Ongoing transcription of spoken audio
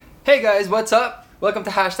Hey guys, what's up? Welcome to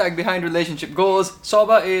Hashtag Behind Relationship Goals.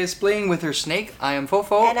 Soba is playing with her snake. I am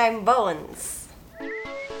Fofo. And I'm Bones.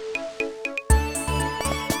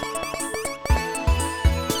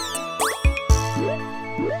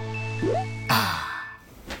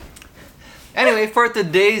 Anyway, for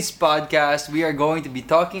today's podcast, we are going to be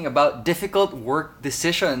talking about difficult work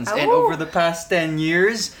decisions. And over the past 10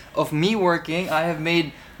 years of me working, I have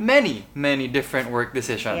made many different work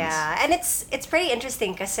decisions. Yeah, and it's pretty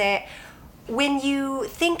interesting kasi when you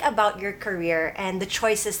think about your career and the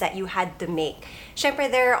choices that you had to make, syempre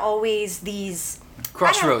there are always these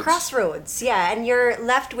crossroads, yeah, and you're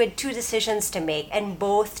left with two decisions to make, and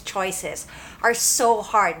both choices are so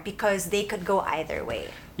hard because they could go either way.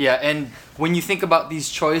 Yeah, and when you think about these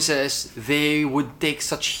choices, they would take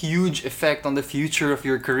such huge effect on the future of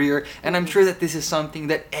your career. And I'm sure that this is something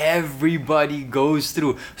that everybody goes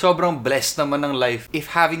through. Sobrang blessed naman ng life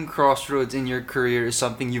if having crossroads in your career is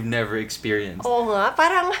something you've never experienced. Oo nga,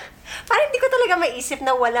 parang hindi ko talaga maisip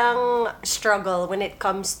na walang struggle when it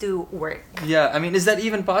comes to work. Yeah, I mean, is that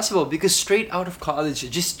even possible? Because straight out of college,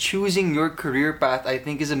 just choosing your career path, I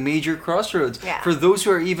think, is a major crossroads. Yeah. For those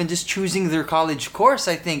who are even just choosing their college course,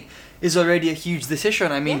 I think, is already a huge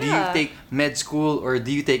decision. I mean, do you take med school or do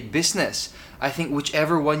you take business? I think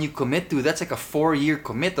whichever one you commit to, that's like a 4-year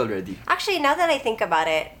commit already. Actually, now that I think about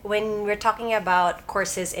it, when we're talking about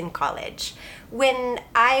courses in college, when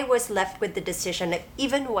I was left with the decision of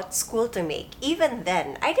even what school to make, even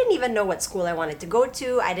then, I didn't even know what school I wanted to go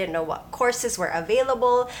to. I didn't know what courses were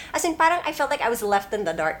available. As in, parang I felt like I was left in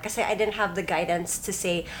the dark kasi I didn't have the guidance to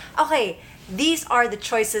say, okay, these are the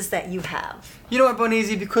choices that you have. You know what,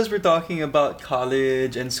 Bonizi, because we're talking about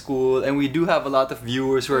college and school, and we do have a lot of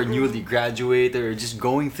viewers who are newly graduated or just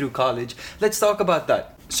going through college, let's talk about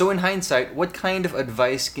that. So in hindsight, what kind of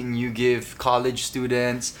advice can you give college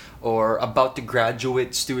students or about to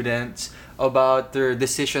graduate students about their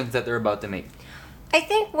decisions that they're about to make? I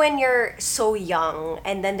think when you're so young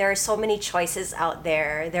and then there are so many choices out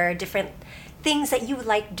there, there are different things that you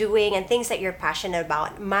like doing and things that you're passionate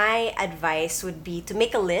about, my advice would be to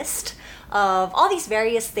make a list of all these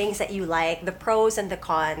various things that you like, the pros and the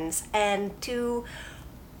cons, and to,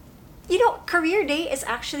 career day is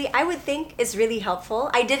actually, I would think, is really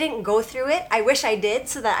helpful. I didn't go through it. I wish I did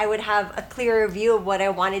so that I would have a clearer view of what I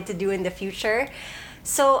wanted to do in the future.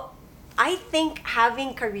 So I think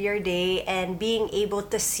having career day and being able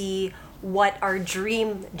to see what our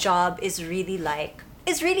dream job is really like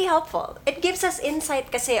is really helpful. It gives us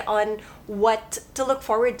insight kasi on what to look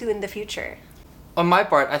forward to in the future. On my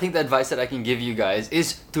part, I think the advice that I can give you guys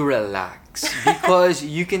is to relax because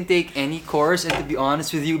you can take any course, and to be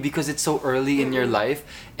honest with you, because it's so early in your life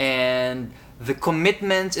and the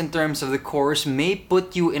commitments in terms of the course may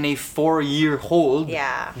put you in a 4-year hold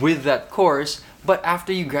with that course, but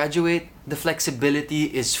after you graduate, the flexibility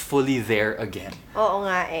is fully there again. Oo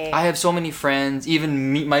nga eh. I have so many friends,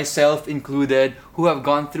 even me, myself included, who have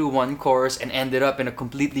gone through one course and ended up in a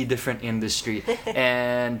completely different industry.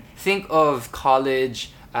 And think of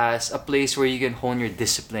college as a place where you can hone your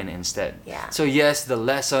discipline instead. Yeah. So yes, the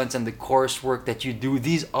lessons and the coursework that you do,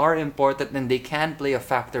 these are important and they can play a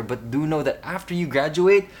factor, but do know that after you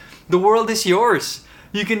graduate, the world is yours.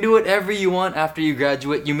 You can do whatever you want after you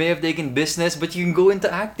graduate. You may have taken business, but you can go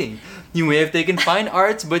into acting. You may have taken fine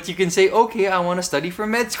arts, but you can say, okay, I want to study for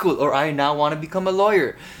med school, or I now want to become a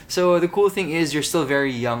lawyer. So the cool thing is you're still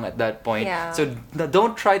very young at that point. Yeah. So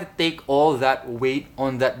don't try to take all that weight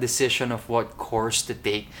on that decision of what course to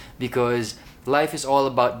take, because life is all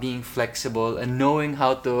about being flexible and knowing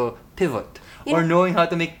how to pivot or knowing how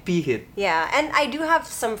to make pihit. Yeah, and I do have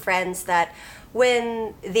some friends that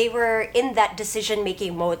when they were in that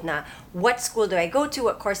decision-making mode na, what school do I go to,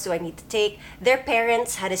 what course do I need to take, their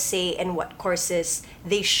parents had a say in what courses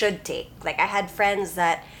they should take. Like, I had friends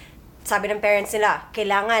that, sabi ng parents nila,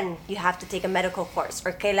 kailangan you have to take a medical course,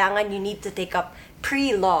 or kailangan you need to take up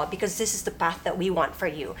pre-law because this is the path that we want for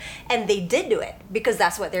you. And they did do it because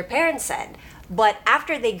that's what their parents said. But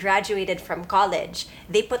after they graduated from college,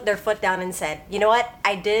 they put their foot down and said, you know what,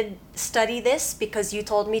 I did study this because you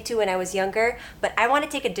told me to when I was younger, but I want to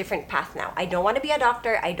take a different path now. I don't want to be a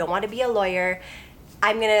doctor. I don't want to be a lawyer.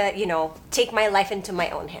 I'm going to, take my life into my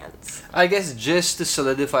own hands. I guess just to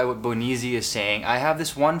solidify what Bonizi is saying, I have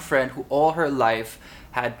this one friend who all her life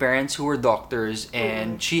had parents who were doctors,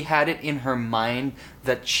 and she had it in her mind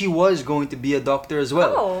that she was going to be a doctor as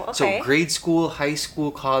well. Oh, okay. So grade school, high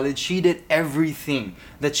school, college, she did everything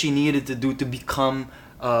that she needed to do to become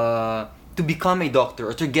a doctor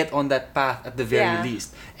or to get on that path at the very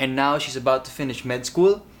least. And now she's about to finish med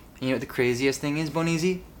school. And you know what the craziest thing is,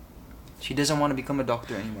 Bonizi? She doesn't want to become a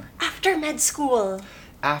doctor anymore. After med school.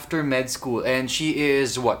 after med school, and she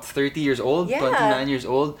is what, 30 years old, Yeah. 29 years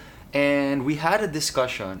old, and we had a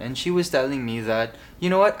discussion, and she was telling me that, you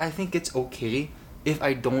know what, I think it's okay if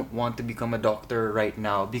I don't want to become a doctor right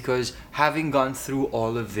now, because having gone through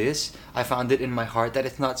all of this, I found it in my heart that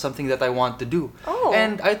it's not something that I want to do. Oh.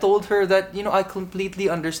 And I told her that, I completely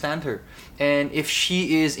understand her. And if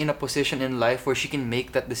she is in a position in life where she can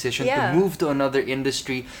make that decision Yeah. to move to another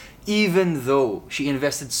industry, even though she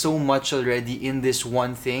invested so much already in this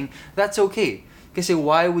one thing, that's okay. Kasi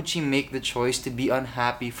why would she make the choice to be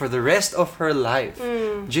unhappy for the rest of her life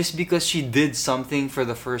just because she did something for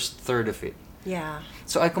the first third of it? Yeah.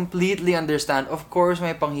 So I completely understand. Of course,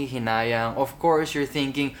 may panghihinayang. Of course, you're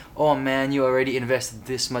thinking, oh man, you already invested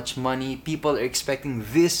this much money. People are expecting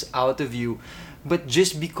this out of you. But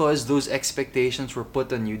just because those expectations were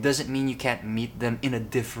put on you doesn't mean you can't meet them in a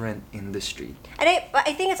different industry. And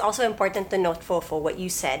I think it's also important to note, Fofo, what you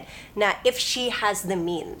said, na if she has the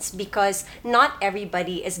means, because not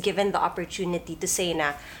everybody is given the opportunity to say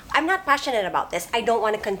na, I'm not passionate about this, I don't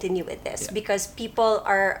want to continue with this, Yeah. because people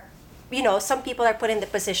are, some people are put in the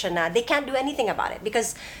position na they can't do anything about it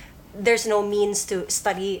because there's no means to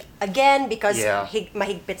study again because Yeah.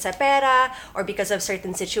 mahigpit sa pera, or because of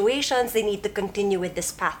certain situations they need to continue with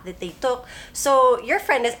this path that they took. So your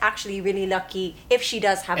friend is actually really lucky if she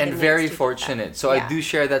does have the And means very to do that. fortunate. So I Yeah. do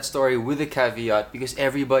share that story with a caveat because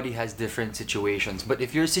everybody has different situations. But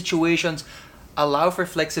if your situations allow for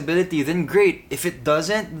flexibility, then great. If it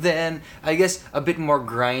doesn't, then I guess a bit more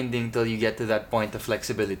grinding till you get to that point of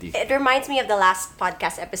flexibility. It reminds me of the last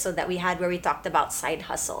podcast episode that we had where we talked about side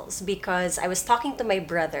hustles, because I was talking to my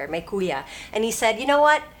brother, my kuya, and he said, you know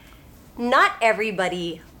what? Not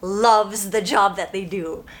everybody loves the job that they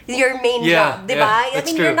do. Your main Yeah, job, diba? yeah, I that's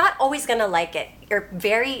mean, true. you're not always gonna like it. You're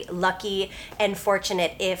very lucky and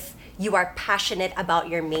fortunate if you are passionate about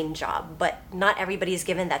your main job, but not everybody is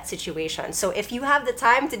given that situation. So if you have the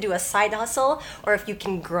time to do a side hustle, or if you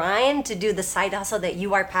can grind to do the side hustle that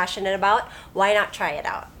you are passionate about, why not try it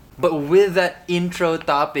out? But with that intro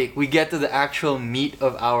topic, we get to the actual meat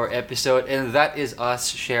of our episode, and that is us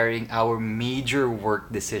sharing our major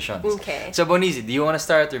work decisions. Okay. So Bonizi, do you want to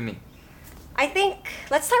start or me? I think,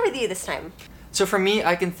 let's start with you this time. So for me,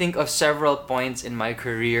 I can think of several points in my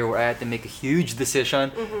career where I had to make a huge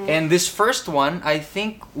decision. And this first one, I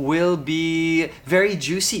think, will be very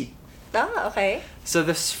juicy. Ah, okay. So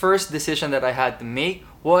this first decision that I had to make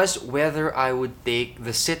was whether I would take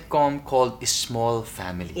the sitcom called A Small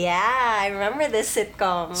Family. Yeah, I remember this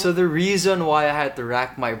sitcom. So the reason why I had to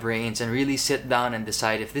rack my brains and really sit down and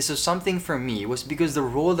decide if this was something for me was because the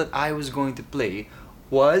role that I was going to play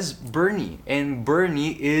was Bernie. And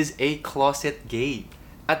Bernie is a closet gay.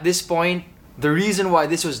 At this point, the reason why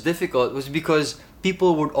this was difficult was because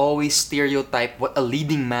people would always stereotype what a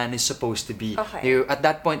leading man is supposed to be. Okay. At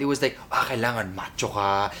that point, it was like, kailangan macho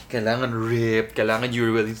ka, kailangan ripped, kailangan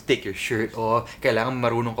you're willing to take your shirt off, kailangan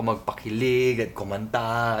marunong ka magpakilig at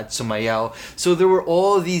kumanta at sumayaw. So there were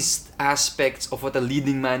all these aspects of what a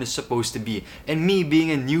leading man is supposed to be. And me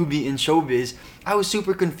being a newbie in showbiz, I was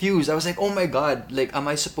super confused. I was like, oh my god, like, am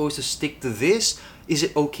I supposed to stick to this? Is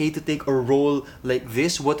it okay to take a role like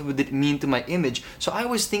this? What would it mean to my image? So I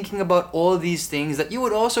was thinking about all these things that you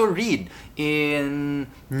would also read in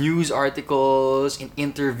news articles, in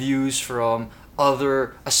interviews from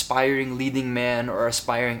other aspiring leading men or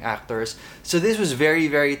aspiring actors. So this was very,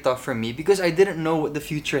 very tough for me because I didn't know what the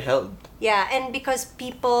future held. Yeah, and because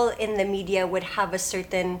people in the media would have a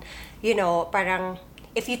certain, parang,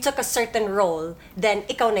 if you took a certain role, then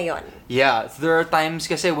ikaw na yon. Yeah, there are times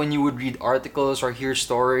kasi when you would read articles or hear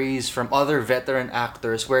stories from other veteran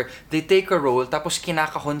actors where they take a role tapos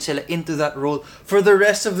kinakahon sila into that role for the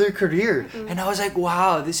rest of their career. And I was like,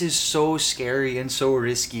 wow, this is so scary and so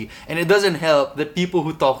risky. And it doesn't help that people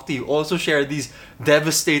who talk to you also share these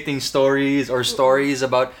devastating stories or stories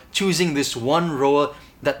about choosing this one role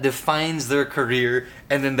that defines their career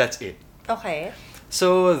and then that's it. Okay.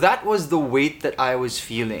 So that was the weight that I was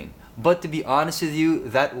feeling. But to be honest with you,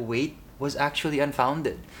 that weight was actually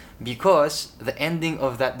unfounded. Because the ending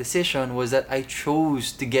of that decision was that I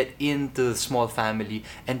chose to get into the Small Family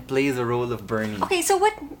and play the role of Bernie. Okay, so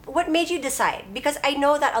what made you decide? Because I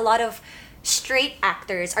know that a lot of straight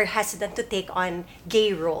actors are hesitant to take on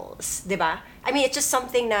gay roles, diba? I mean, it's just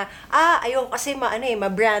something na, ayoko kasi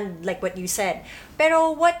ma-brand like what you said.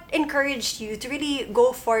 Pero what encouraged you to really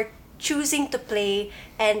go for choosing to play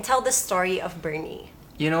and tell the story of Bernie?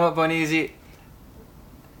 You know what, Bonizi?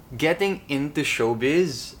 Getting into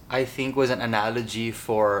showbiz, I think, was an analogy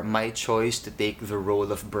for my choice to take the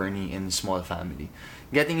role of Bernie in Small Family.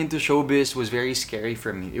 Getting into showbiz was very scary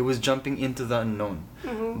for me. It was jumping into the unknown.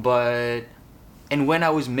 But And when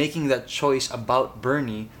I was making that choice about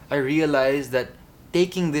Bernie, I realized that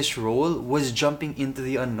taking this role was jumping into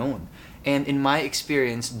the unknown. And in my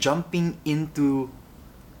experience, jumping into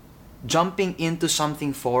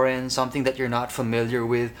something foreign, something that you're not familiar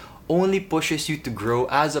with, only pushes you to grow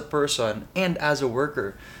as a person and as a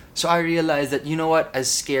worker. So I realized that, you know what,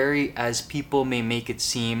 as scary as people may make it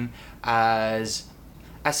seem, as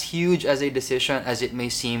huge as a decision as it may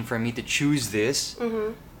seem for me to choose this,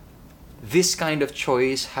 this kind of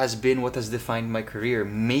choice has been what has defined my career.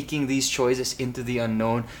 Making these choices into the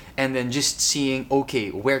unknown and then just seeing,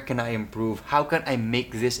 okay, where can I improve? How can I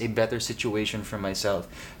make this a better situation for myself?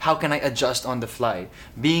 How can I adjust on the fly?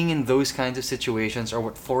 Being in those kinds of situations are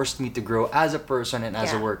what forced me to grow as a person and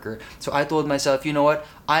as a Yeah. worker. So I told myself, you know what?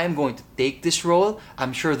 I am going to take this role.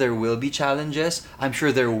 I'm sure there will be challenges. I'm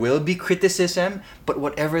sure there will be criticism. But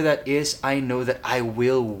whatever that is, I know that I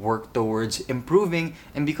will work towards improving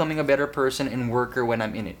and becoming a better person and worker when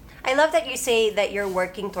I'm in it. I love that you say that you're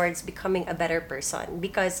working towards becoming a better person,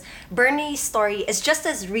 because Bernie's story is just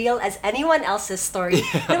as real as anyone else's story,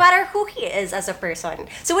 no matter who he is as a person.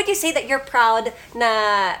 So would you say that you're proud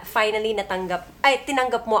na finally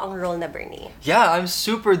tinanggap mo ang role na Bernie? Yeah, I'm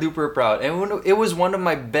super duper proud. And it was one of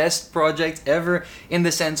my best projects ever, in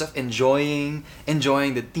the sense of enjoying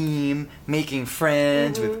the team, making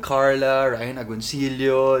friends with Carla, Ryan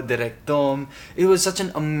Agoncillo, Direk Dom. It was such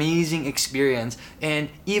an amazing experience.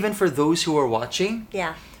 And even for those who are watching,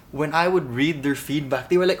 Yeah. when I would read their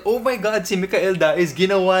feedback, they were like, "Oh my God, si Mikael Daiz,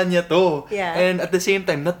 ginawa niya to." Yeah. And at the same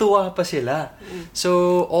time, natuwa pa sila.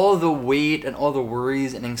 So all the weight and all the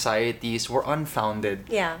worries and anxieties were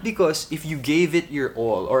unfounded. Yeah. Because if you gave it your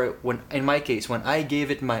all, or in my case, when I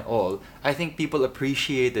gave it my all, I think people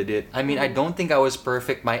appreciated it. I mean, I don't think I was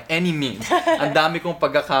perfect by any means. Ang dami kong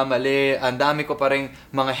pagkakamali, ang dami ko pa rin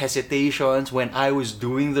mga hesitations when I was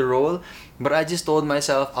doing the role. But I just told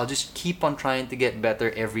myself, I'll just keep on trying to get better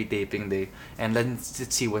every taping day. And let's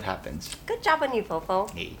see what happens. Good job on you, Fofo.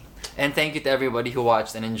 Hey. And thank you to everybody who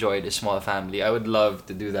watched and enjoyed A Small Family. I would love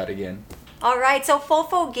to do that again. All right, so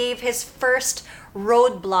Fofo gave his first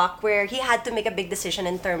roadblock where he had to make a big decision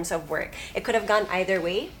in terms of work. It could have gone either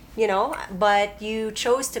way, but you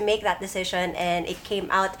chose to make that decision, and it came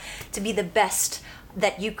out to be the best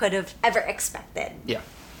that you could have ever expected. Yeah.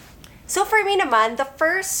 So for me naman, the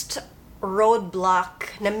first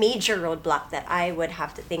major roadblock that I would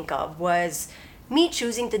have to think of was me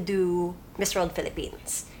choosing to do Miss World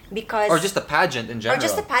Philippines. Because Or just a pageant in general. Or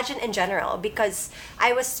just a pageant in general, because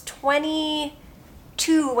I was 22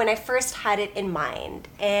 when I first had it in mind,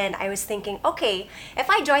 and I was thinking, okay, if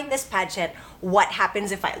I join this pageant, what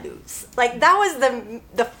happens if I lose? Like, that was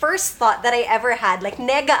the first thought that I ever had, like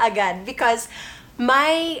nega agad, because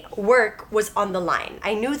my work was on the line.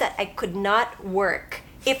 I knew that I could not work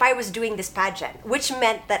if I was doing this pageant, which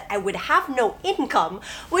meant that I would have no income,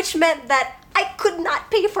 which meant that I could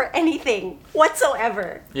not pay for anything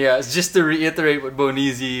whatsoever. Yeah, it's just to reiterate what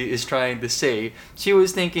Bonizi is trying to say. She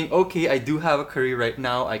was thinking, okay, I do have a career right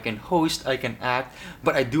now. I can host, I can act,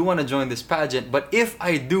 but I do want to join this pageant. But if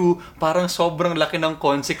I do, parang sobrang laki ng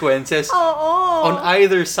consequences on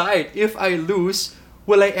either side. If I lose,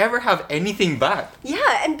 will I ever have anything back?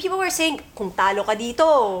 Yeah, and people were saying, kung talo ka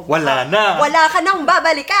dito, Wala na. Wala ka nang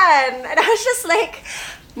babalikan. And I was just like,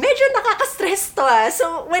 medyo nakaka-stress to ah.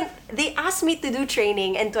 So when they asked me to do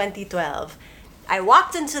training in 2012, I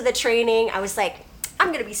walked into the training, I was like,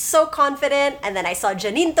 I'm gonna be so confident. And then I saw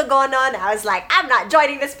Janine Togonon, I was like, I'm not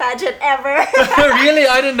joining this pageant ever. Really?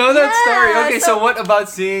 I didn't know that Yeah, story. Okay, so so what about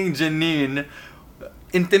seeing Janine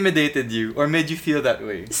intimidated you or made you feel that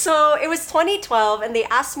way? So it was 2012, and they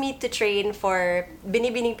asked me to train for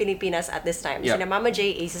Binibining Pilipinas at this time. Yeah. Sina Mama J,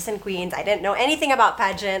 Aces and Queens. I didn't know anything about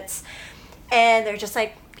pageants. And they're just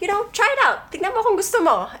like, try it out. Tignan mo kung gusto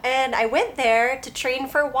mo. And I went there to train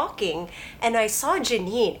for walking. And I saw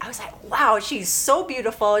Janine. I was like, wow, she's so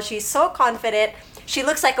beautiful. She's so confident. She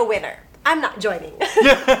looks like a winner. I'm not joining.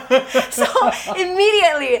 So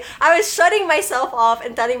immediately, I was shutting myself off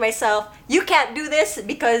and telling myself, you can't do this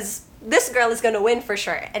because this girl is going to win for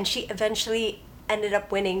sure. And she eventually ended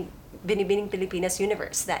up winning Binibining Pilipinas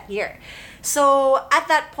Universe that year. So at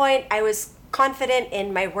that point, I was confident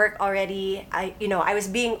in my work already. I was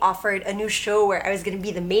being offered a new show where I was going to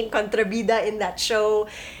be the main contrabida in that show.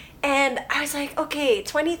 And I was like, okay,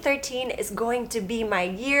 2013 is going to be my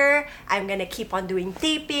year. I'm going to keep on doing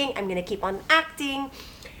taping. I'm going to keep on acting.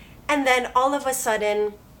 And then all of a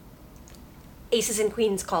sudden, Aces and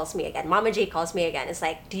Queens calls me again. Mama J calls me again. It's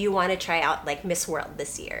like, do you want to try out like Miss World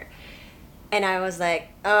this year? And I was like,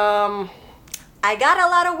 I got a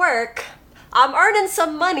lot of work. I'm earning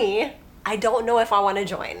some money. I don't know if I want to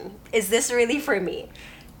join. Is this really for me?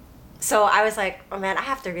 So I was like, oh man, I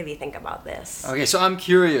have to really think about this. Okay, so I'm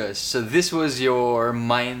curious. So this was your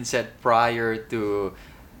mindset prior to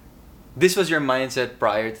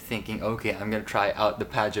thinking, okay, I'm gonna try out the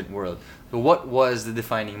pageant world. So what was the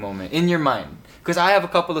defining moment in your mind? Because I have a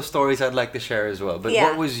couple of stories I'd like to share as well. But Yeah.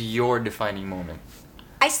 what was your defining moment?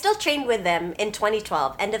 I still trained with them in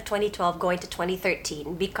 2012, end of 2012, going to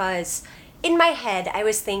 2013, because in my head, I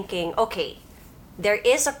was thinking, okay, there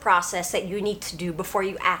is a process that you need to do before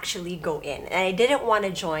you actually go in. And I didn't want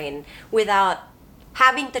to join without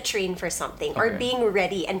having to train for something or Okay. being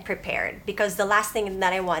ready and prepared, because the last thing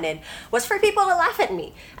that I wanted was for people to laugh at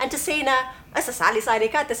me and to say na, sasali-sali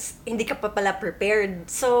ka, tas hindi ka pa pala prepared.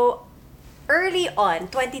 So, early on,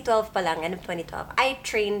 2012 pa lang, end of 2012, I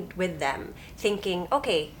trained with them thinking,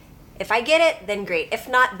 okay, if I get it, then great. If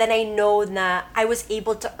not, then I know na I was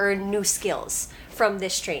able to earn new skills from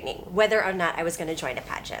this training, whether or not I was going to join a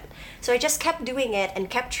pageant. So I just kept doing it and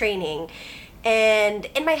kept training. And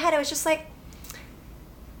in my head, I was just like,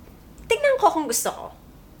 tignan ko kung gusto ko.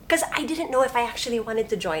 Because I didn't know if I actually wanted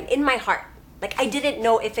to join in my heart. Like, I didn't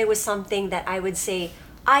know if it was something that I would say,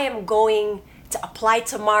 I am going to apply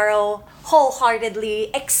tomorrow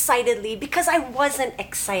wholeheartedly, excitedly, because I wasn't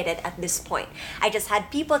excited at this point. I just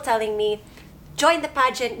had people telling me, join the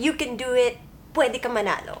pageant, you can do it, pwede ka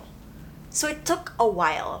manalo. So it took a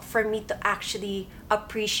while for me to actually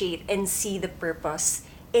appreciate and see the purpose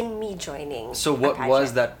in me joining. So a what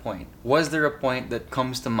was pageant. that point? Was there a point that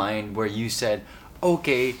comes to mind where you said,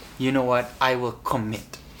 okay, you know what, I will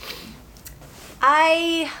commit?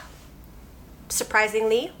 I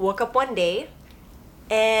surprisingly woke up one day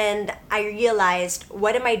and I realized,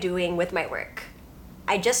 what am I doing with my work?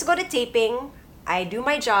 I just go to taping, I do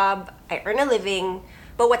my job, I earn a living,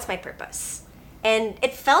 but what's my purpose? And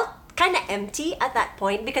it felt kind of empty at that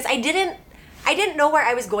point because I didn't know where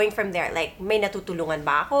I was going from there. Like, may natutulungan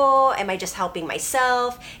ba ako? Am I just helping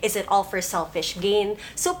myself? Is it all for selfish gain?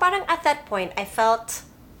 So parang at that point, I felt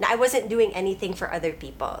na I wasn't doing anything for other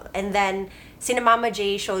people. And then Sina Mama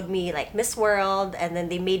J showed me like Miss World, and then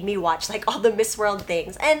they made me watch like all the Miss World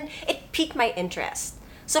things, and it piqued my interest.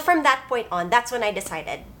 So from that point on, that's when I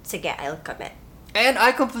decided, sige, I'll commit. And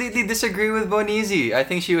I completely disagree with Bonizi. I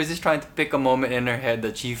think she was just trying to pick a moment in her head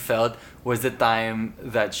that she felt was the time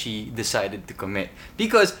that she decided to commit.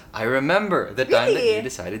 Because I remember the time that Really? you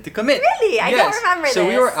decided to commit. Really? I don't remember So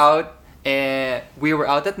we this. were out, and we were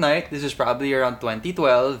out at night. This was probably around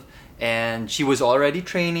 2012. And she was already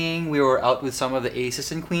training. We were out with some of the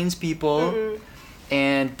aces and queens people. Mm-hmm.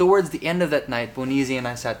 And towards the end of that night, Bonizi and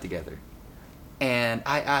I sat together. And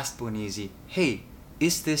I asked Bonizi, hey,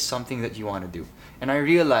 is this something that you want to do? And I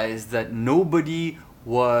realized that nobody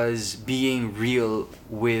was being real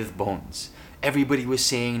with Bones. Everybody was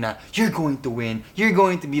saying that you're going to win, you're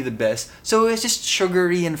going to be the best. So it's just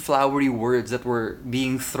sugary and flowery words that were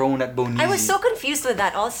being thrown at Bonizi. I was so confused with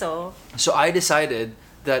that also. So I decided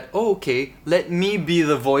that, oh, okay, let me be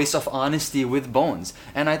the voice of honesty with Bones.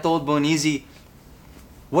 And I told Bonizi,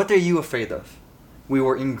 what are you afraid of? We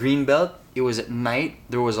were in Greenbelt. It was at night.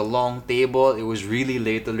 There was a long table. It was really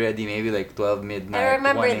late already, maybe like 12 midnight, I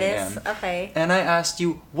remember 1 this. a.m. Okay. And I asked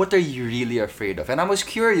you, what are you really afraid of? And I was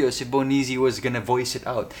curious if Bonizi was going to voice it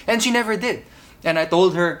out. And she never did. And I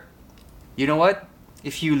told her, you know what?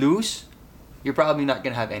 If you lose, you're probably not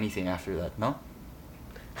going to have anything after that, no?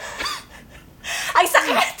 Ay,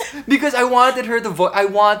 sakit! Because I wanted her to I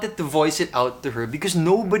wanted to voice it out to her because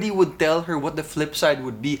nobody would tell her what the flip side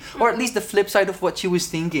would be, or at least the flip side of what she was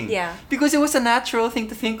thinking. Yeah. Because it was a natural thing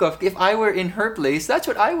to think of. If I were in her place, that's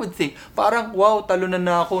what I would think. Parang, wow, talunan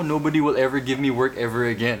na ako. Nobody will ever give me work ever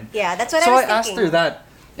again. Yeah, that's what So I was I asked thinking. her that.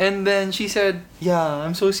 And then she said, yeah,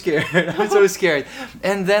 I'm so scared. I'm so scared.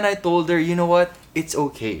 And then I told her, you know what? It's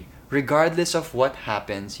okay. Regardless of what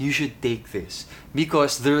happens, you should take this.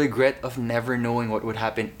 Because the regret of never knowing what would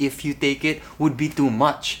happen if you take it would be too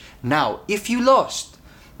much. Now, if you lost,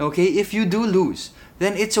 okay, if you do lose,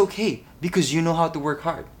 then it's okay because you know how to work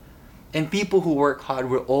hard. And people who work hard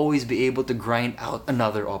will always be able to grind out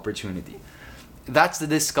another opportunity. That's the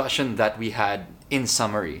discussion that we had in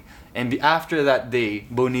summary. And after that day,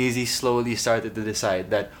 Bonizi slowly started to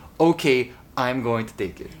decide that, okay, I'm going to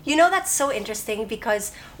take it. You know, that's so interesting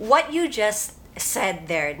because what you just said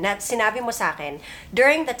there, na sinabi mo sa akin,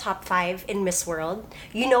 during the top 5 in Miss World,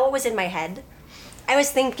 you know what was in my head? I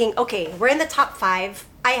was thinking, okay, we're in the top 5.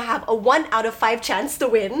 I have a 1 out of 5 chance to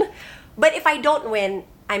win. But if I don't win,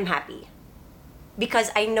 I'm happy.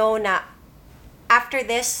 Because I know na after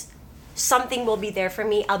this, something will be there for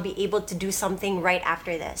me. I'll be able to do something right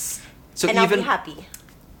after this. So and I'll even- be happy.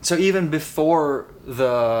 So even before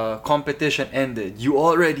the competition ended, you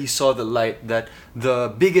already saw the light that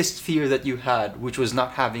the biggest fear that you had, which was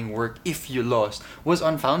not having work if you lost, was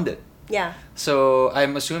unfounded. Yeah. So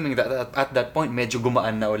I'm assuming that at that point, medyo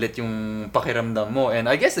gumaan na ulit yung pakiramdam mo. And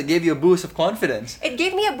I guess it gave you a boost of confidence. It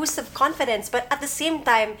gave me a boost of confidence, but at the same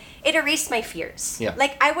time, it erased my fears. Yeah.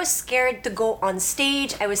 Like, I was scared to go on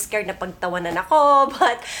stage. I was scared na pagtawanan ako,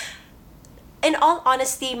 but in all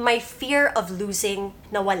honesty, my fear of losing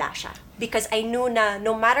nawala siya. Because I knew na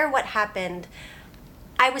no matter what happened,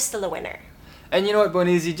 I was still a winner. And you know what,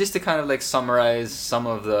 Bonizi, just to kind of like summarize some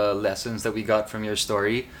of the lessons that we got from your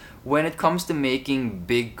story, when it comes to making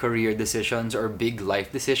big career decisions or big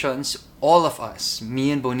life decisions, all of us,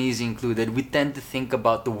 me and Bonizi included, we tend to think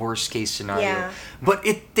about the worst case scenario. Yeah. But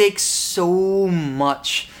it takes so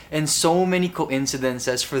much and so many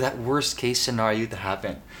coincidences for that worst case scenario to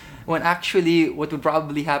happen. When actually, what would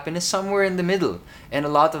probably happen is somewhere in the middle. And a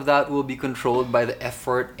lot of that will be controlled by the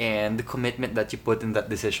effort and the commitment that you put in that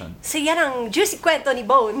decision. So yan ang juicy kwento ni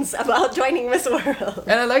Bones about joining Miss World.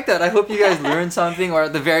 And I like that. I hope you guys learned something, or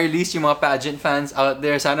at the very least, yung mga pageant fans out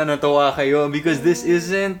there, sana natuwa kayo, because this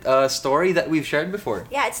isn't a story that we've shared before.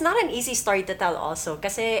 Yeah, it's not an easy story to tell also.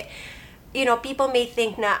 Kasi, you know, people may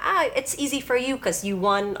think na, it's easy for you because you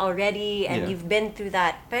won already and Yeah. you've been through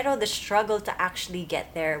that. Pero the struggle to actually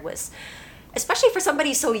get there was, especially for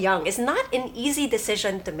somebody so young, is not an easy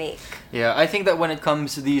decision to make. Yeah, I think that when it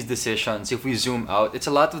comes to these decisions, if we zoom out, it's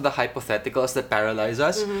a lot of the hypotheticals that paralyze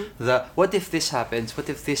us. The, what if this happens? What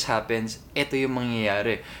if this happens? Ito yung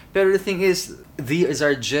mangyayari. Pero the thing is, these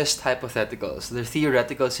are just hypotheticals. They're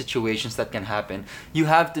theoretical situations that can happen. You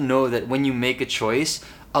have to know that when you make a choice,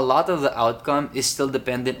 a lot of the outcome is still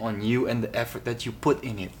dependent on you and the effort that you put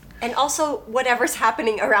in it. And also, whatever's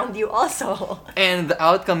happening around you also. And the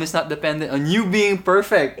outcome is not dependent on you being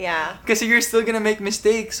perfect. Yeah. Kasi you're still gonna make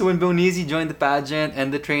mistakes. So when Bonizi joined the pageant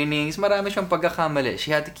and the trainings, marami siyang pagkakamali.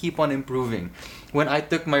 She had to keep on improving. When I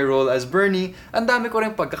took my role as Bernie, ang dami ko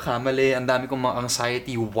rin pagkakamali, ang dami kong mga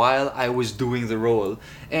anxiety while I was doing the role.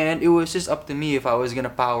 And it was just up to me if I was gonna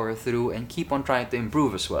power through and keep on trying to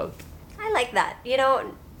improve as well. I like that. You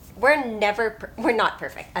know, we're not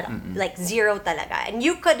perfect at all. Like zero talaga. And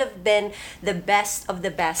you could have been the best of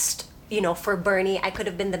the best, you know, for Bernie. I could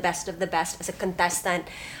have been the best of the best as a contestant.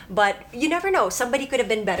 But you never know. Somebody could have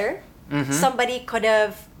been better. Somebody could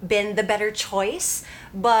have been the better choice.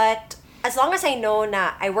 But as long as I know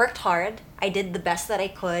na I worked hard, I did the best that I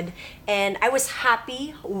could, and I was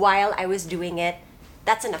happy while I was doing it,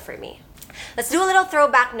 that's enough for me. Let's do a little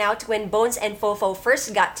throwback now to when Bones and Fofo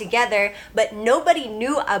first got together, but nobody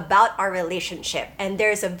knew about our relationship. And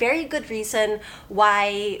there's a very good reason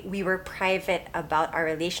why we were private about our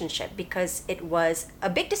relationship, because it was a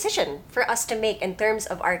big decision for us to make in terms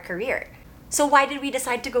of our career. So why did we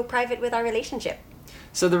decide to go private with our relationship?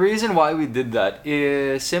 So the reason why we did that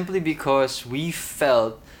is simply because we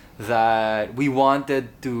felt that we wanted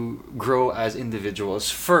to grow as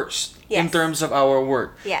individuals first in Yes. terms of our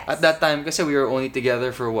work. Yes. At that time, kasi we were only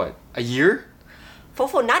together for what? A year?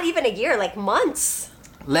 Fofo, not even a year, like months.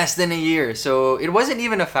 Less than a year. So it wasn't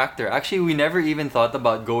even a factor. Actually, we never even thought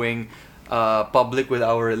about going public with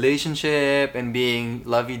our relationship and being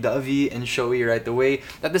lovey-dovey and showy right away.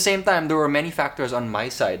 At the same time, there were many factors on my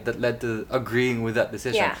side that led to agreeing with that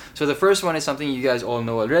decision. Yeah. So the first one is something you guys all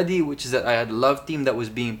know already, which is that I had a love team that was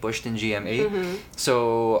being pushed in GMA.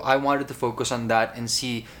 So I wanted to focus on that and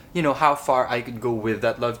see, you know, how far I could go with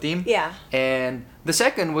that love team. Yeah. And the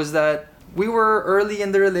second was that we were early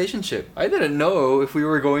in the relationship. I didn't know if we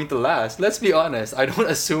were going to last. Let's be honest. I don't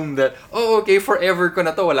assume that, oh, okay, forever ko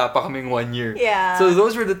na to, wala pa kaming 1 year. Yeah. So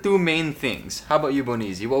those were the two main things. How about you,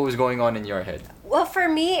 Bonizi? What was going on in your head? Well, for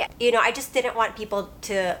me, you know, I just didn't want people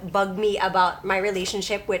to bug me about my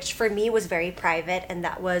relationship, which for me was very private, and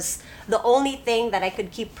that was the only thing that I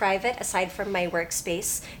could keep private aside from my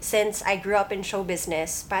workspace. Since I grew up in show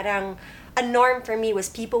business, parang a norm for me was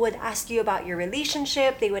people would ask you about your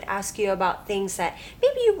relationship, they would ask you about things that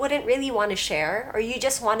maybe you wouldn't really want to share, or you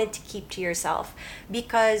just wanted to keep to yourself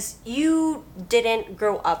because you didn't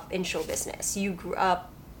grow up in show business. You grew up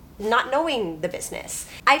not knowing the business.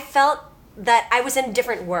 I felt that I was in a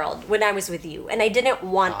different world when I was with you, and I didn't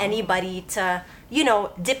want anybody to, you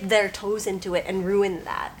know, dip their toes into it and ruin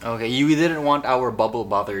that. Okay, you didn't want our bubble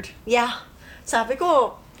bothered. Yeah. Sabi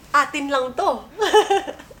ko, atin lang to.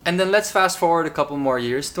 And then let's fast forward a couple more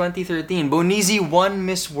years. 2013, Bonizi won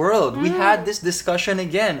Miss World. We had this discussion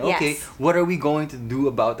again. Okay, Yes. what are we going to do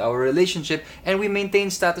about our relationship? And we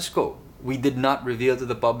maintained status quo. We did not reveal to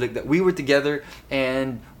the public that we were together.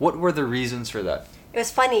 And what were the reasons for that? It was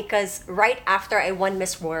funny because right after I won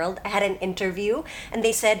Miss World, I had an interview and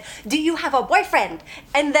they said, "Do you have a boyfriend?"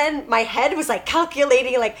 And then my head was like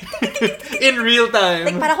calculating, like, In real time.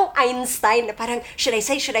 like parang akong Einstein, na parang, should I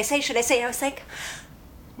say, should I say, should I say? I was like,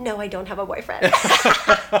 no, I don't have a boyfriend.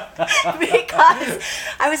 Because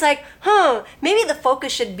I was like, maybe the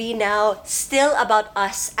focus should be now still about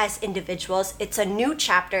us as individuals. It's a new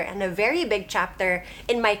chapter and a very big chapter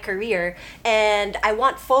in my career. And I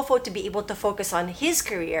want Fofo to be able to focus on his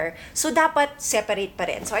career. So dapat separate pa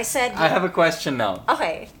rin. So I said, I have a question now.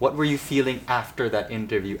 okay. What were you feeling after that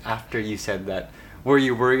interview, after you said that? Were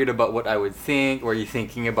you worried about what I would think? Were you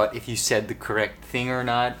thinking about if you said the correct thing or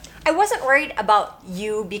not? I wasn't worried about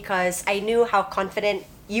you because I knew how confident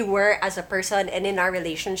you were as a person and in our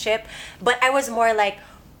relationship. But I was more like,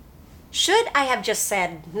 should I have just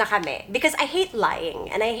said na kami? Because I hate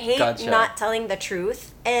lying and I hate Gotcha. not telling the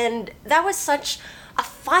truth. And that was such a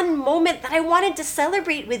fun moment that I wanted to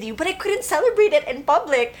celebrate with you, but I couldn't celebrate it in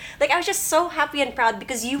public. Like, I was just so happy and proud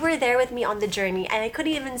because you were there with me on the journey, and I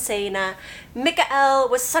couldn't even say na Mikael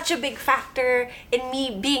was such a big factor in me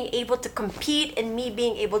being able to compete and me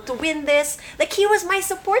being able to win this. Like, he was my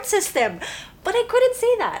support system, but I couldn't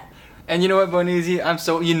say that. And you know what, Bonizi? I'm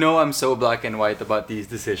so black and white about these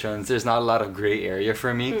decisions. There's not a lot of gray area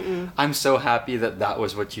for me. I'm so happy that that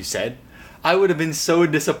was what you said. I would have been so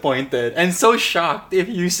disappointed and so shocked if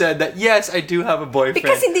you said that, yes, I do have a boyfriend.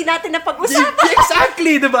 Because hindi natin napag-usapan.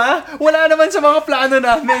 Exactly, diba? Wala naman sa mga plano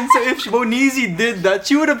namin. So if Bonizi did that,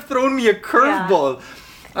 she would have thrown me a curveball.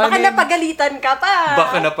 Baka napagalitan ka pa.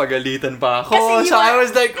 Baka napagalitan pa ako. Kasi So I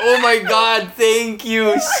was like, oh my God, thank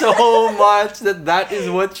you so much that is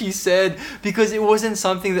what she said. Because it wasn't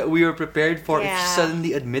something that we were prepared for if she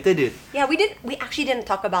suddenly admitted it. Yeah, we actually didn't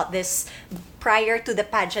talk about this prior to the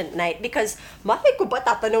pageant night because malay ko ba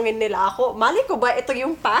tatanungin nila ako? Malay ko ba ito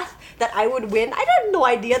yung path that I would win? I had no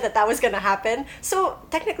idea that that was gonna happen. So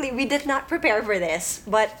technically, we did not prepare for this.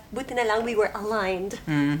 But buti na lang we were aligned.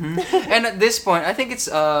 And at this point, I think it's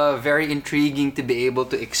very intriguing to be able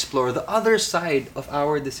to explore the other side of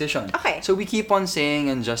our decision. Okay. So we keep on saying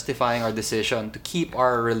and justifying our decision to keep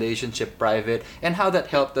our relationship private and how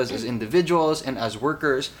that helped us as individuals and as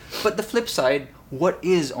workers. But the flip side, what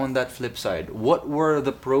is on that flip side? What were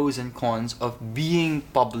the pros and cons of being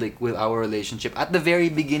public with our relationship at the very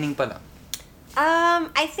beginning pa lang?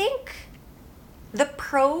 I think the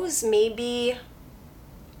pros maybe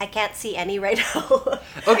I can't see any right now.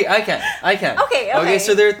 Okay, I can. Okay.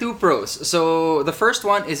 So there are two pros. So the first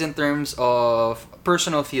one is in terms of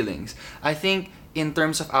personal feelings. I think in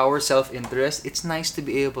terms of our self-interest, it's nice to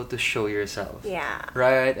be able to show yourself. Yeah.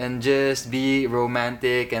 Right? And just be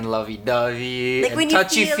romantic and lovey-dovey Like and when you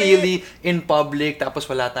touchy-feely in public tapos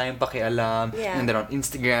wala tayong pakialam. Yeah. And then on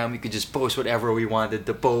Instagram, we could just post whatever we wanted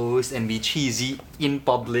to post and be cheesy in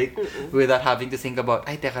public without having to think about,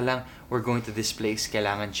 ay, teka lang, we're going to this place,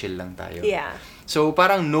 kailangan chill lang tayo. Yeah. So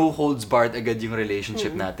parang no holds barred agad yung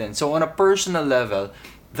relationship natin. So on a personal level,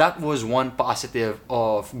 that was one positive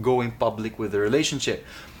of going public with the relationship.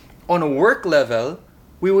 On a work level,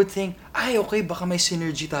 we would think, ay, okay, baka may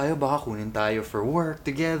synergy tayo, baka kunin tayo for work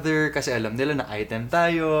together kasi alam nila na item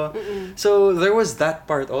tayo. So there was that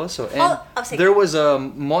part also. And there was a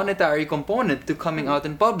monetary component to coming out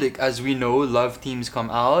in public. As we know, love teams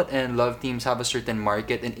come out and love teams have a certain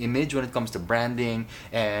market and image when it comes to branding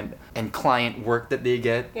and client work that they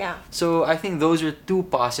get. Yeah. So I think those are two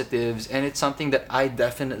positives, and it's something that I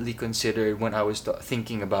definitely considered when I was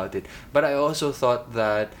thinking about it. But I also thought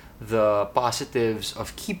that the positives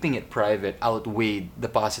of keeping it private outweighed the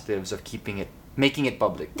positives of making it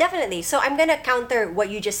public. Definitely. So I'm gonna counter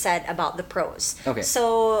what you just said about the pros. Okay.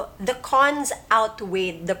 So the cons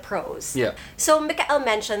outweighed the pros. Yeah. So Mikael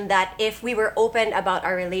mentioned that if we were open about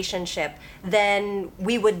our relationship, then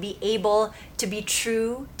we would be able to be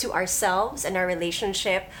true to ourselves and our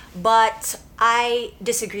relationship. But I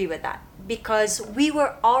disagree with that because we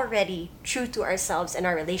were already true to ourselves and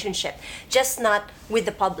our relationship, just not with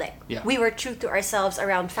the public. Yeah. We were true to ourselves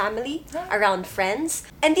around family, around friends,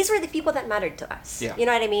 and these were the people that mattered to us. Yeah. You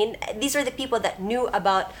know what I mean? These are the people that knew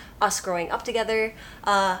about us growing up together.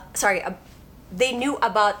 They knew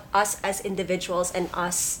about us as individuals and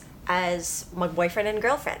us as mag-boyfriend and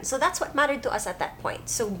girlfriend. So that's what mattered to us at that point.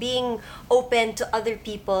 So being open to other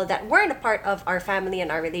people that weren't a part of our family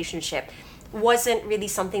and our relationship wasn't really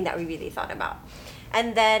something that we really thought about.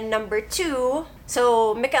 And then number 2,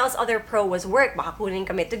 so Mikael's other pro was work. Baka kunin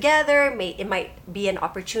kami together. It might be an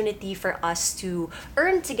opportunity for us to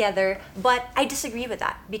earn together. But I disagree with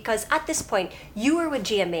that because at this point, you were with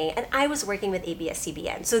GMA and I was working with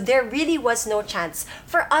ABS-CBN. So there really was no chance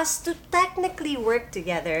for us to technically work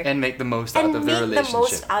together And make the most out of the and make the relationship.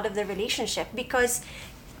 most out of the relationship because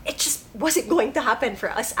it just wasn't going to happen for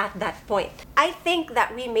us at that point. I think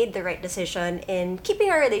that we made the right decision in keeping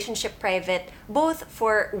our relationship private, both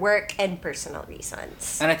for work and personal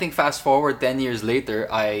reasons. And I think fast forward 10 years later,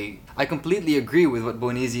 I completely agree with what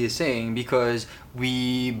Bonizi is saying because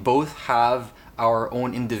we both have our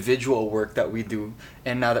own individual work that we do.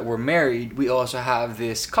 And now that we're married, we also have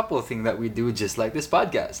this couple thing that we do just like this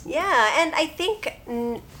podcast. Yeah, and I think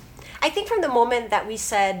from the moment that we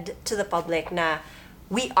said to the public na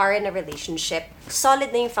we are in a relationship,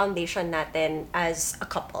 solid na yung foundation natin as a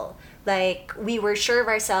couple. Like, we were sure of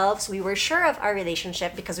ourselves, we were sure of our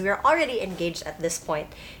relationship because we were already engaged at this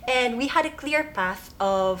point. And we had a clear path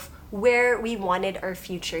of where we wanted our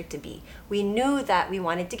future to be. We knew that we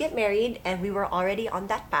wanted to get married and we were already on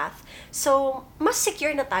that path. So, mas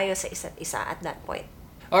secure na tayo sa isa't isa at that point.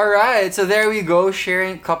 Alright, so there we go,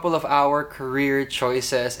 sharing a couple of our career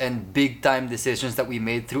choices and big time decisions that we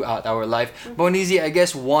made throughout our life. Bonizi, I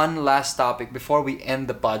guess one last topic before we end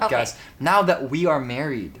the podcast. Okay. Now that we are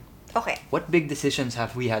married, Okay. what big decisions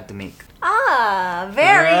have we had to make?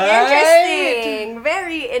 Very Right? interesting.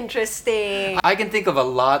 Very interesting. I can think of a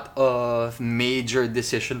lot of major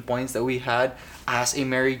decision points that we had as a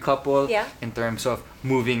married couple. Yeah. In terms of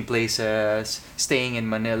moving places, staying in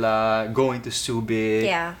Manila, going to Subic,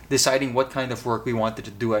 Yeah. deciding what kind of work we wanted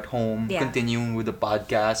to do at home, Yeah. continuing with the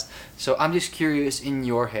podcast. So I'm just curious, in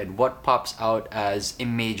your head, what pops out as a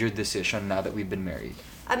major decision now that we've been married?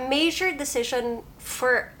 A major decision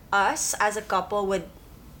for us as a couple would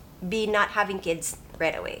be not having kids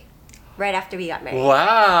right away. Right after we got married.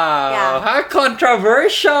 Wow! Yeah. How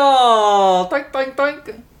controversial! Toink, toink,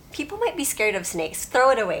 toink. People might be scared of snakes.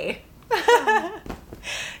 Throw it away.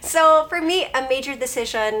 So for me, a major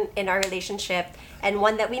decision in our relationship and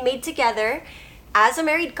one that we made together as a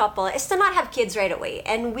married couple is to not have kids right away.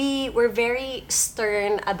 And we were very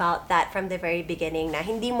stern about that from the very beginning na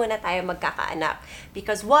hindi muna tayo magkakaanak.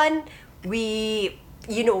 Because one, we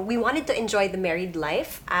wanted to enjoy the married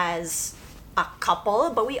life as a couple,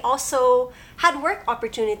 but we also had work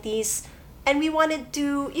opportunities and we wanted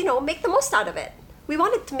to, make the most out of it. We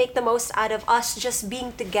wanted to make the most out of us just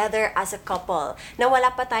being together as a couple. Na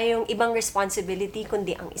wala pa tayong ibang responsibility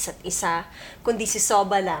kundi ang isa't isa, kundi si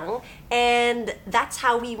Soba lang. And that's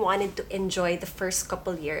how we wanted to enjoy the first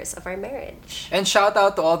couple years of our marriage. And shout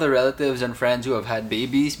out to all the relatives and friends who have had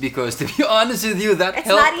babies because to be honest with you, It's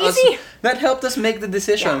not easy. That helped us make the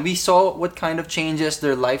decision. Yeah. We saw what kind of changes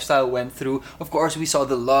their lifestyle went through. Of course, we saw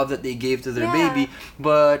the love that they gave to their Yeah. baby,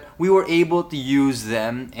 but we were able to use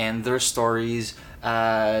them and their stories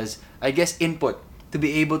as, I guess, input to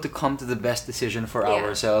be able to come to the best decision for Yeah.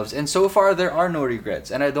 ourselves. And so far, there are no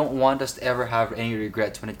regrets. And I don't want us to ever have any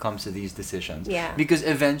regrets when it comes to these decisions. Yeah. Because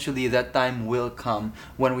eventually, that time will come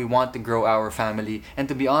when we want to grow our family. And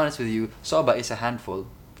to be honest with you, Soba is a handful.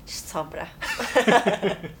 Sobra.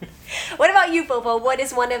 What about you, Popo? What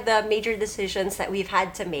is one of the major decisions that we've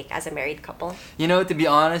had to make as a married couple? You know, to be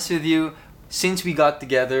honest with you, since we got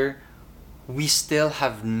together, we still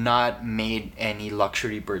have not made any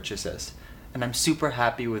luxury purchases. And I'm super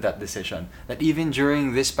happy with that decision. That even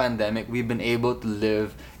during this pandemic, we've been able to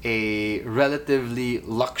live a relatively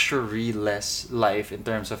luxury-less life in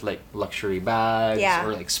terms of like luxury bags Yeah.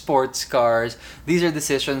 or like sports cars. These are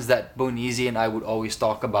decisions that Bonizi and I would always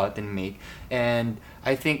talk about and make. And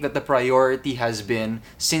I think that the priority has been,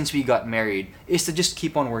 since we got married, is to just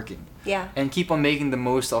keep on working. Yeah. And keep on making the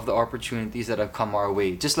most of the opportunities that have come our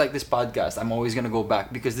way. Just like this podcast, I'm always going to go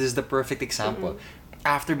back because this is the perfect example.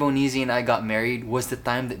 After Bonizi and I got married was the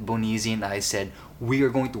time that Bonizi and I said, we are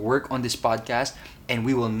going to work on this podcast and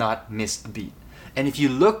we will not miss a beat. And if you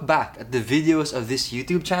look back at the videos of this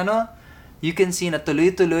YouTube channel, you can see na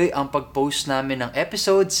tuloy-tuloy ang pag-post namin ng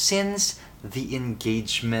episodes since the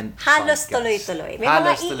engagement Halos podcast. tuloy-tuloy. May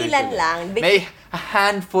Halos mga iilan tuloy-tuloy. lang. May a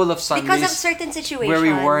handful of Sundays Because of certain situations. where we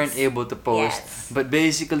weren't able to post. Yes. But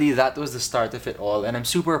basically, that was the start of it all. And I'm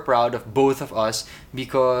super proud of both of us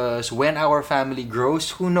because when our family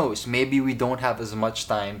grows, who knows? Maybe we don't have as much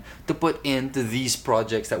time to put into these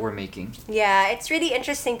projects that we're making. Yeah, it's really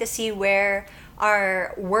interesting to see where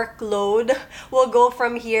our workload will go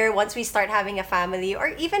from here once we start having a family, or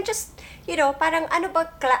even just, parang ano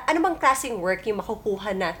bang klaseng work yung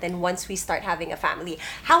makukuha natin once we start having a family?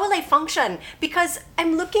 How will I function? Because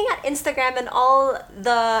I'm looking at Instagram and all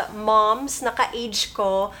the moms na ka-age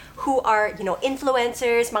ko who are,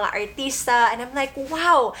 influencers, mga artista, and I'm like,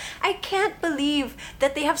 wow, I can't believe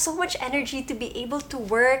that they have so much energy to be able to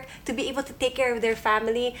work, to be able to take care of their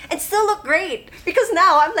family, and still look great. Because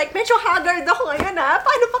now, I'm like, medyo haggard ako ngayon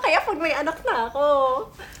Paano pa kaya pag may anak na ako?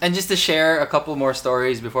 And just to share a couple more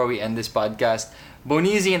stories before we end this podcast,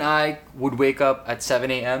 Bonizi and I would wake up at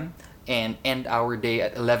 7 a.m. and end our day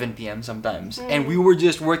at 11 p.m. sometimes. And we were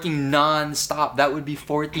just working non-stop. That would be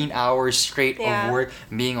 14 hours straight of work,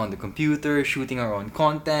 being on the computer, shooting our own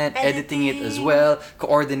content, editing it as well,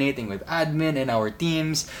 coordinating with admin and our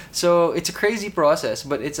teams. So it's a crazy process,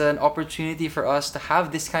 but it's an opportunity for us to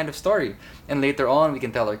have this kind of story. And later on, we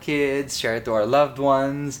can tell our kids, share it to our loved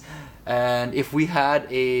ones. And if we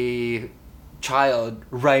had a child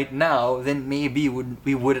right now, then maybe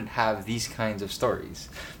we wouldn't have these kinds of stories.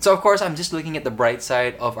 So of course, I'm just looking at the bright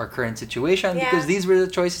side of our current situation because these were the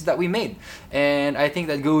choices that we made. And I think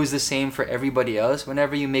that goes the same for everybody else.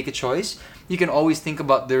 Whenever you make a choice, you can always think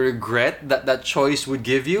about the regret that that choice would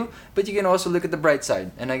give you, but you can also look at the bright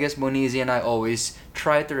side. And I guess Bonizi and I always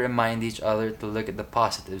try to remind each other to look at the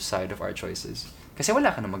positive side of our choices. Kasi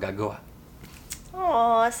wala ka na magagawa.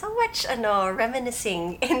 Oh, so much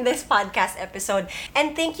reminiscing in this podcast episode.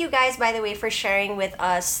 And thank you guys, by the way, for sharing with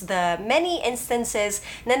us the many instances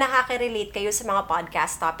na nakaka-relate kayo sa mga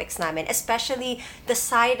podcast topics namin, especially the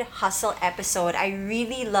side hustle episode. I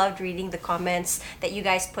really loved reading the comments that you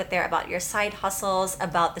guys put there about your side hustles,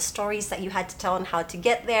 about the stories that you had to tell on how to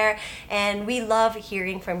get there. And we love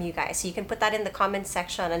hearing from you guys. So you can put that in the comment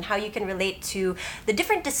section and how you can relate to the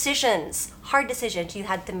different decisions, hard decisions you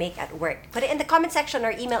had to make at work. Put it in the comment section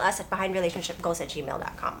or email us at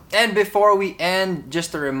behindrelationshipgoals@gmail.com. And before we end,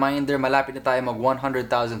 just a reminder, malapit na tayo mag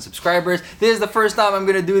 100,000 subscribers. This is the first time I'm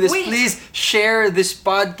gonna do this. Wait. Please share this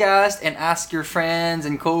podcast and ask your friends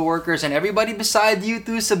and co-workers and everybody beside you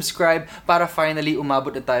to subscribe para finally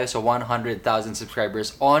umabot na tayo sa 100,000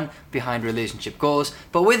 subscribers on Behind Relationship Goals.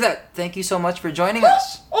 But with that, thank you so much for joining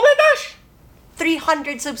us. Oh my gosh!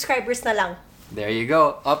 300 subscribers na lang. There you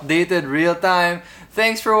go. Updated, real time.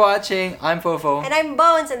 Thanks for watching. I'm Fofo. And I'm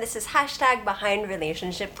Bones, and this is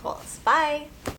 #BehindRelationshipGoals. Bye!